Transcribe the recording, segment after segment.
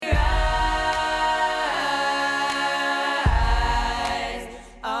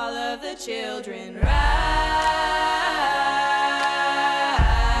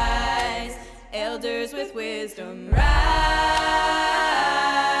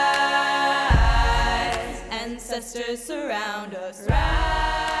ancestors surround us.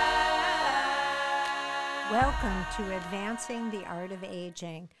 Welcome to Advancing the Art of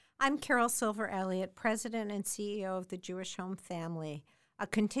Aging. I'm Carol Silver Elliott, President and CEO of the Jewish Home Family, a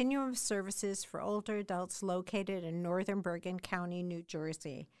continuum of services for older adults located in northern Bergen County, New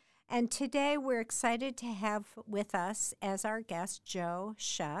Jersey. And today we're excited to have with us as our guest Joe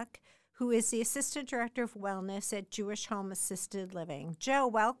Shuck, who is the Assistant Director of Wellness at Jewish Home Assisted Living. Joe,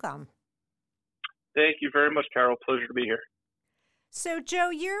 welcome. Thank you very much, Carol. Pleasure to be here. So, Joe,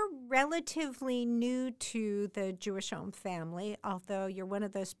 you're relatively new to the Jewish Home Family, although you're one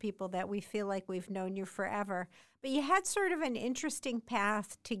of those people that we feel like we've known you forever. But you had sort of an interesting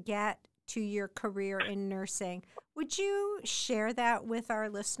path to get to your career in nursing. Would you share that with our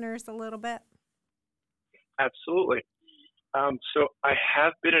listeners a little bit? Absolutely. So I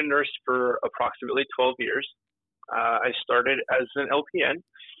have been a nurse for approximately 12 years. I started as an LPN.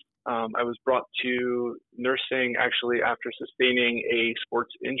 I was brought to nursing actually after sustaining a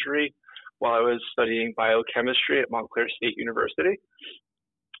sports injury while I was studying biochemistry at Montclair State University.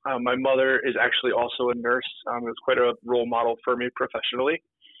 My mother is actually also a nurse. It was quite a role model for me professionally.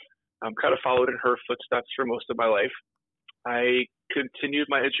 Kind of followed in her footsteps for most of my life. I continued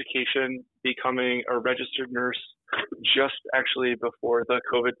my education, becoming a registered nurse just actually before the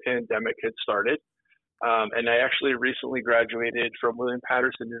COVID pandemic had started. And I actually recently graduated from William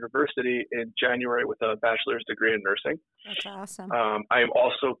Patterson University in January with a bachelor's degree in nursing. That's awesome. I am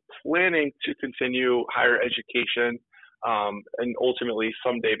also planning to continue higher education and ultimately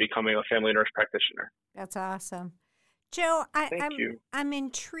someday becoming a family nurse practitioner. That's awesome. Joe, Thank you. I'm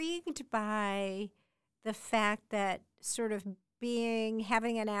intrigued by the fact that sort of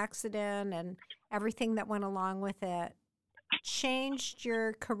having an accident and everything that went along with it changed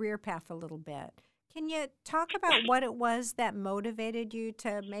your career path a little bit. Can you talk about what it was that motivated you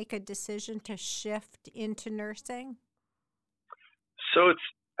to make a decision to shift into nursing? So it's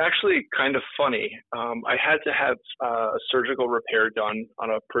actually kind of funny. I had to have a surgical repair done on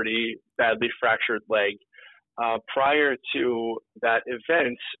a pretty badly fractured leg. Prior to that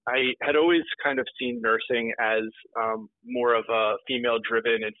event, I had always kind of seen nursing as more of a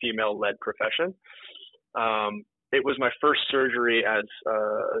female-driven and female-led profession. It was my first surgery as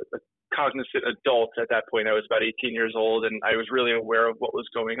a cognizant adult. At that point, I was about 18 years old, and I was really aware of what was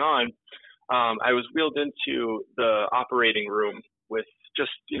going on. I was wheeled into the operating room with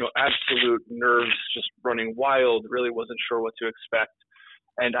just, absolute nerves just running wild, really wasn't sure what to expect.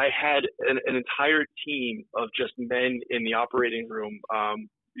 And I had an entire team of just men in the operating room.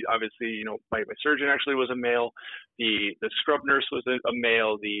 Obviously, my surgeon actually was a male. The scrub nurse was a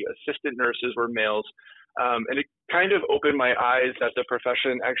male. The assistant nurses were males. And it kind of opened my eyes that the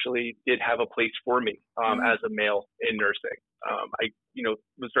profession actually did have a place for me as a male in nursing. I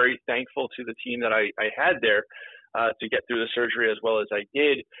was very thankful to the team that I had there to get through the surgery as well as I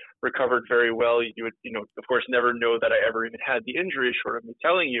did. Recovered very well. You would, of course, never know that I ever even had the injury, short of me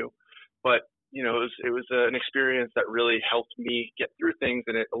telling you. But it was an experience that really helped me get through things,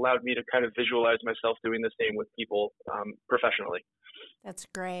 and it allowed me to kind of visualize myself doing the same with people professionally. That's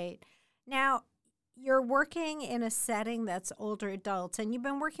great. Now, you're working in a setting that's older adults, and you've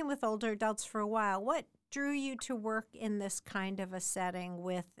been working with older adults for a while. What drew you to work in this kind of a setting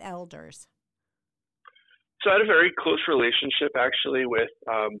with elders? So I had a very close relationship actually with,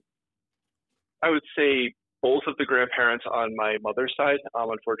 I would say, both of the grandparents on my mother's side.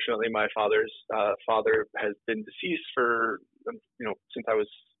 Unfortunately, my father's father has been deceased for, since I was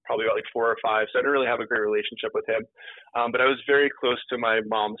probably about 4 or 5, so I didn't really have a great relationship with him. But I was very close to my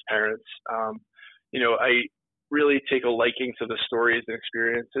mom's parents. I really take a liking to the stories and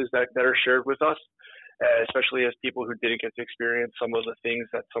experiences that are shared with us, especially as people who didn't get to experience some of the things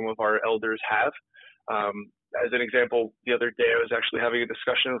that some of our elders have. As an example, the other day I was actually having a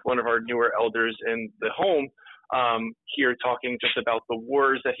discussion with one of our newer elders in the home here, talking just about the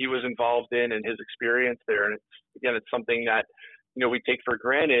wars that he was involved in and his experience there. And it's something that we take for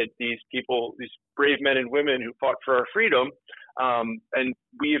granted. These people, these brave men and women who fought for our freedom, and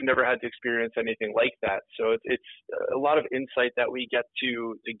we have never had to experience anything like that. So it's a lot of insight that we get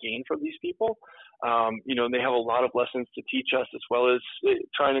to gain from these people. And they have a lot of lessons to teach us, as well as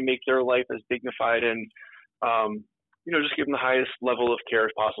trying to make their life as dignified and, just give them the highest level of care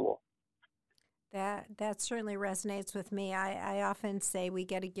as possible. That certainly resonates with me. I often say we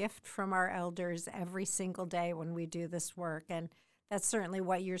get a gift from our elders every single day when we do this work, and that's certainly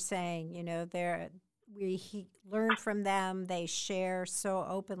what you're saying. We learn from them. They share so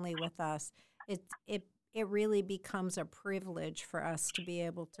openly with us. It really becomes a privilege for us to be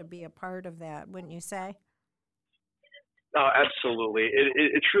able to be a part of that, wouldn't you say? Absolutely.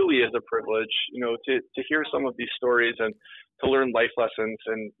 It truly is a privilege, to hear some of these stories and to learn life lessons.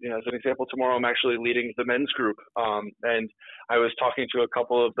 And, as an example, tomorrow I'm actually leading the men's group. And I was talking to a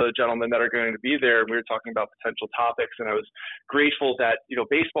couple of the gentlemen that are going to be there, and we were talking about potential topics. And I was grateful that,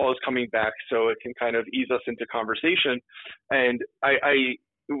 baseball is coming back so it can kind of ease us into conversation. And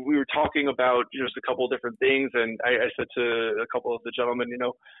we were talking about just a couple of different things, and I said to a couple of the gentlemen,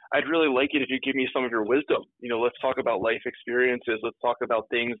 I'd really like it if you give me some of your wisdom. Let's talk about life experiences. Let's talk about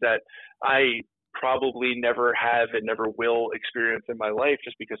things that I probably never have and never will experience in my life,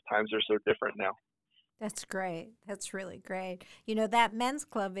 just because times are so different now. That's great. That's really great. That men's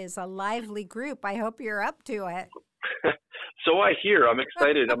club is a lively group. I hope you're up to it. So I hear. I'm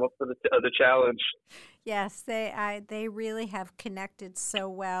excited. I'm up for the challenge. Yes, they really have connected so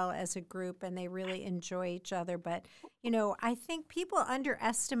well as a group, and they really enjoy each other. But, I think people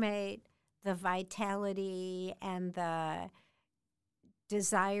underestimate the vitality and the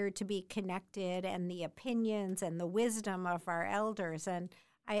desire to be connected and the opinions and the wisdom of our elders. And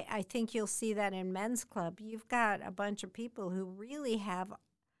I think you'll see that in Men's Club. You've got a bunch of people who really have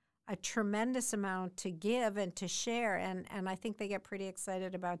a tremendous amount to give and to share, and I think they get pretty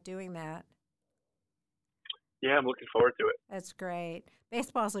excited about doing that. Yeah, I'm looking forward to it. That's great.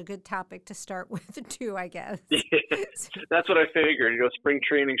 Baseball's a good topic to start with, too, I guess. Yeah, that's what I figured. Spring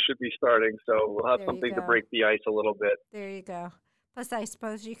training should be starting, so we'll have something to break the ice a little bit. There you go. Plus, I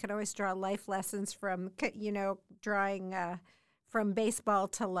suppose you can always draw life lessons from, drawing from baseball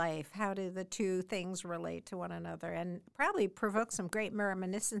to life. How do the two things relate to one another? And probably provoke some great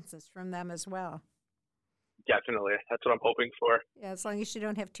reminiscences from them as well. Definitely. That's what I'm hoping for. Yeah, as long as you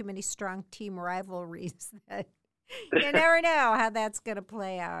don't have too many strong team rivalries. You never know how that's going to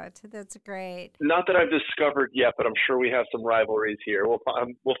play out. That's great. Not that I've discovered yet, but I'm sure we have some rivalries here.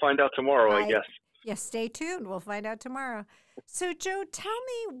 We'll find out tomorrow, I guess. Yes, stay tuned. We'll find out tomorrow. So, Joe, tell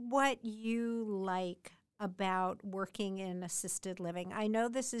me what you like about working in assisted living. I know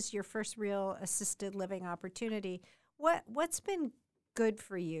this is your first real assisted living opportunity. What's been good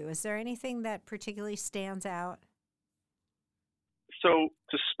for you? Is there anything that particularly stands out? So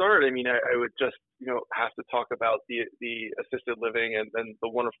to start, I would just have to talk about the assisted living and the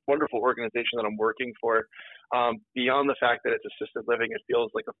wonderful organization that I'm working for. Beyond the fact that it's assisted living, it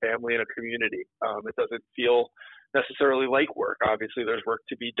feels like a family and a community. It doesn't feel necessarily like work. Obviously, there's work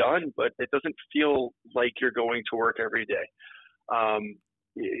to be done, but it doesn't feel like you're going to work every day.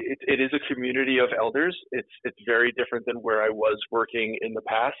 It is a community of elders. It's very different than where I was working in the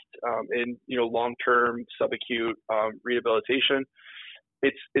past in long-term subacute rehabilitation.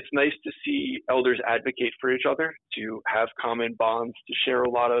 It's nice to see elders advocate for each other, to have common bonds, to share a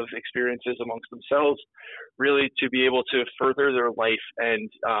lot of experiences amongst themselves, really to be able to further their life. And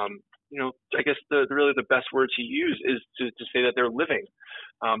I guess really the best word to use is to say that they're living.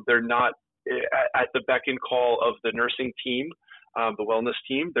 They're not at the beck and call of the nursing team. The wellness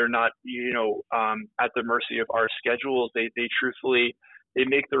team, they're not, at the mercy of our schedules. They truthfully, they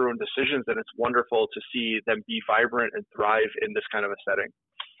make their own decisions, and it's wonderful to see them be vibrant and thrive in this kind of a setting.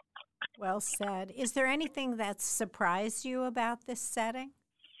 Well said. Is there anything that surprised you about this setting?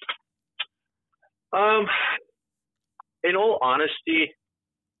 In all honesty,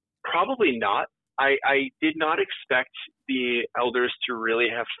 probably not. I did not expect the elders to really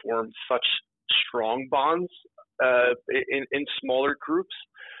have formed such strong bonds in smaller groups.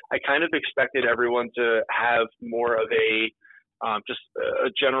 I kind of expected everyone to have more of just a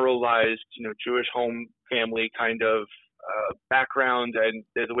generalized, Jewish home family kind of background and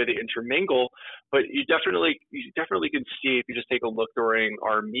the way they intermingle. But you definitely can see, if you just take a look during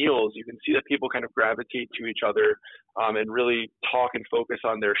our meals, you can see that people kind of gravitate to each other and really talk and focus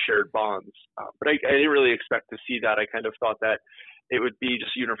on their shared bonds. But I didn't really expect to see that. I kind of thought that it would be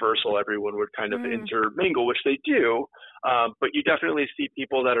just universal. Everyone would kind of intermingle, which they do. But you definitely see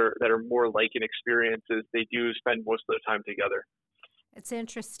people that are more like in experiences. They do spend most of the time together. It's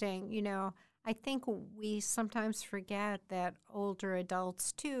interesting. I think we sometimes forget that older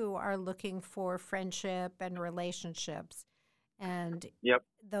adults, too, are looking for friendship and relationships and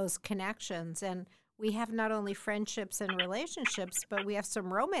those connections. And we have not only friendships and relationships, but we have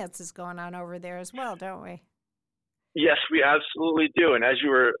some romances going on over there as well, don't we? Yes, we absolutely do. And as you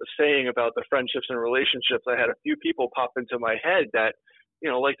were saying about the friendships and relationships, I had a few people pop into my head that,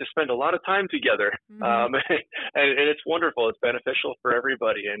 like to spend a lot of time together. And it's wonderful. It's beneficial for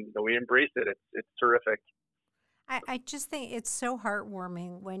everybody. And we embrace it. It's terrific. I just think it's so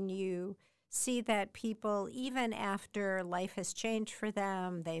heartwarming when you see that people, even after life has changed for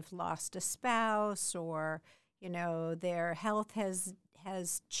them, they've lost a spouse or, their health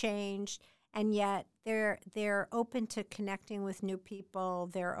has changed, and yet they're open to connecting with new people.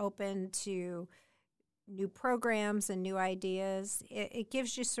 They're open to new programs and new ideas. It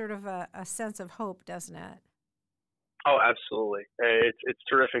gives you sort of a sense of hope, doesn't it? Oh, absolutely. It's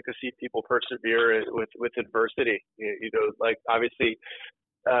terrific to see people persevere with adversity. Like obviously,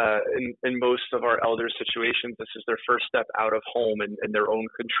 in most of our elders' situations, this is their first step out of home and their own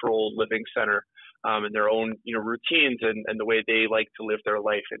controlled living center, and their own routines and the way they like to live their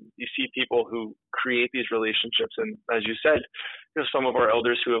life. And you see people who create these relationships, and as you said, some of our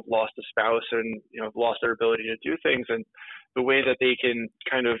elders who have lost a spouse and have lost their ability to do things, and the way that they can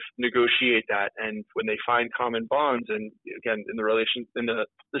kind of negotiate that, and when they find common bonds, and again in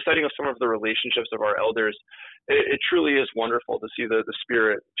the setting of some of the relationships of our elders, it truly is wonderful to see the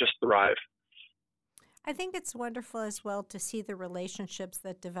spirit just thrive. I think it's wonderful as well to see the relationships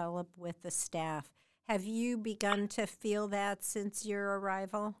that develop with the staff. Have you begun to feel that since your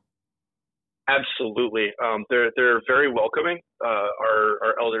arrival? Absolutely. They're very welcoming.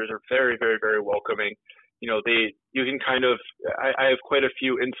 Our elders are very, very, very welcoming. You can kind of, I have quite a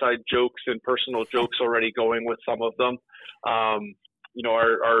few inside jokes and personal jokes already going with some of them.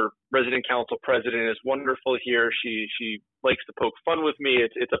 Our resident council president is wonderful here. She likes to poke fun with me.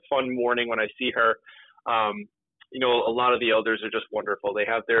 It's a fun morning when I see her. A lot of the elders are just wonderful. They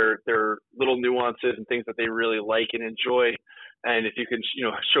have their little nuances and things that they really like and enjoy. And if you can,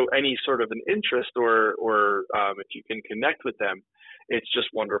 show any sort of an interest or if you can connect with them, it's just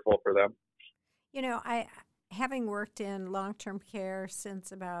wonderful for them. I, having worked in long-term care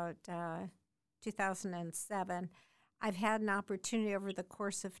since about 2007, I've had an opportunity over the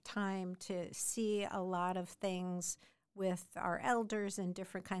course of time to see a lot of things with our elders in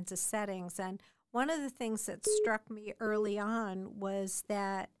different kinds of settings. And one of the things that struck me early on was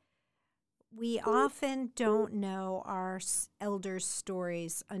that we often don't know our elders'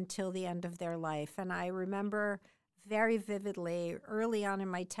 stories until the end of their life. And I remember very vividly early on in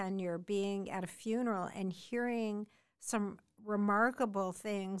my tenure being at a funeral and hearing some remarkable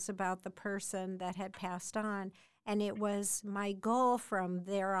things about the person that had passed on. And it was my goal from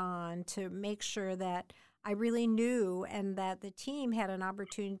there on to make sure that I really knew and that the team had an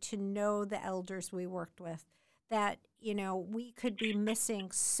opportunity to know the elders we worked with, that, we could be missing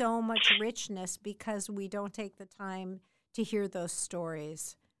so much richness because we don't take the time to hear those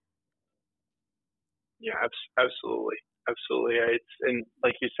stories. Yeah, absolutely. Absolutely. And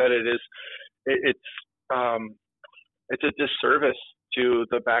like you said, it's a disservice to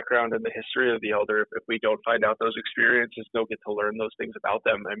the background and the history of the elder if we don't find out those experiences, don't get to learn those things about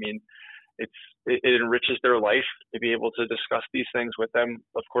them. I mean, it enriches their life to be able to discuss these things with them,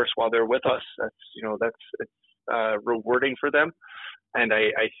 of course, while they're with us. It's rewarding for them. And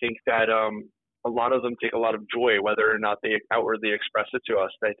I think that a lot of them take a lot of joy, whether or not they outwardly express it to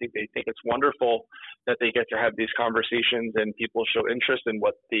us. I think they think it's wonderful that they get to have these conversations and people show interest in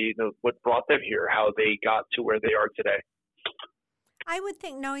what brought them here, how they got to where they are today. I would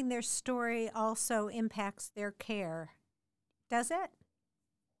think knowing their story also impacts their care. Does it?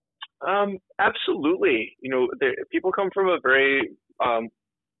 Absolutely. People come from a very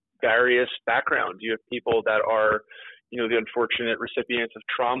various background. You have people that are, the unfortunate recipients of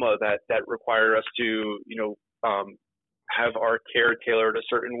trauma that require us to, have our care tailored a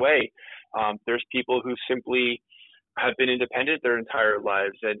certain way. There's people who simply have been independent their entire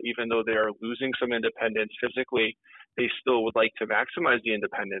lives, and even though they are losing some independence physically, they still would like to maximize the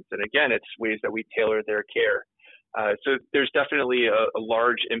independence. And again, it's ways that we tailor their care. So there's definitely a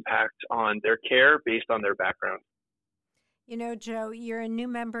large impact on their care based on their background. Joe, you're a new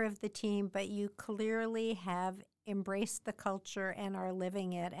member of the team, but you clearly have embraced the culture and are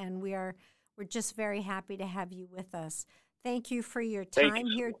living it, and we're just very happy to have you with us. Thank you for your time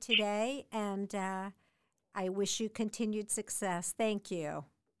here today, and I wish you continued success. Thank you.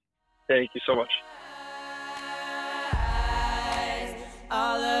 Thank you so much.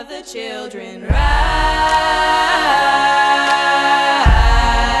 All of the children rise,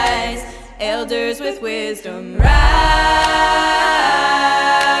 elders with wisdom rise,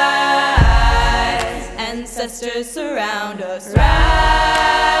 ancestors surround us rise.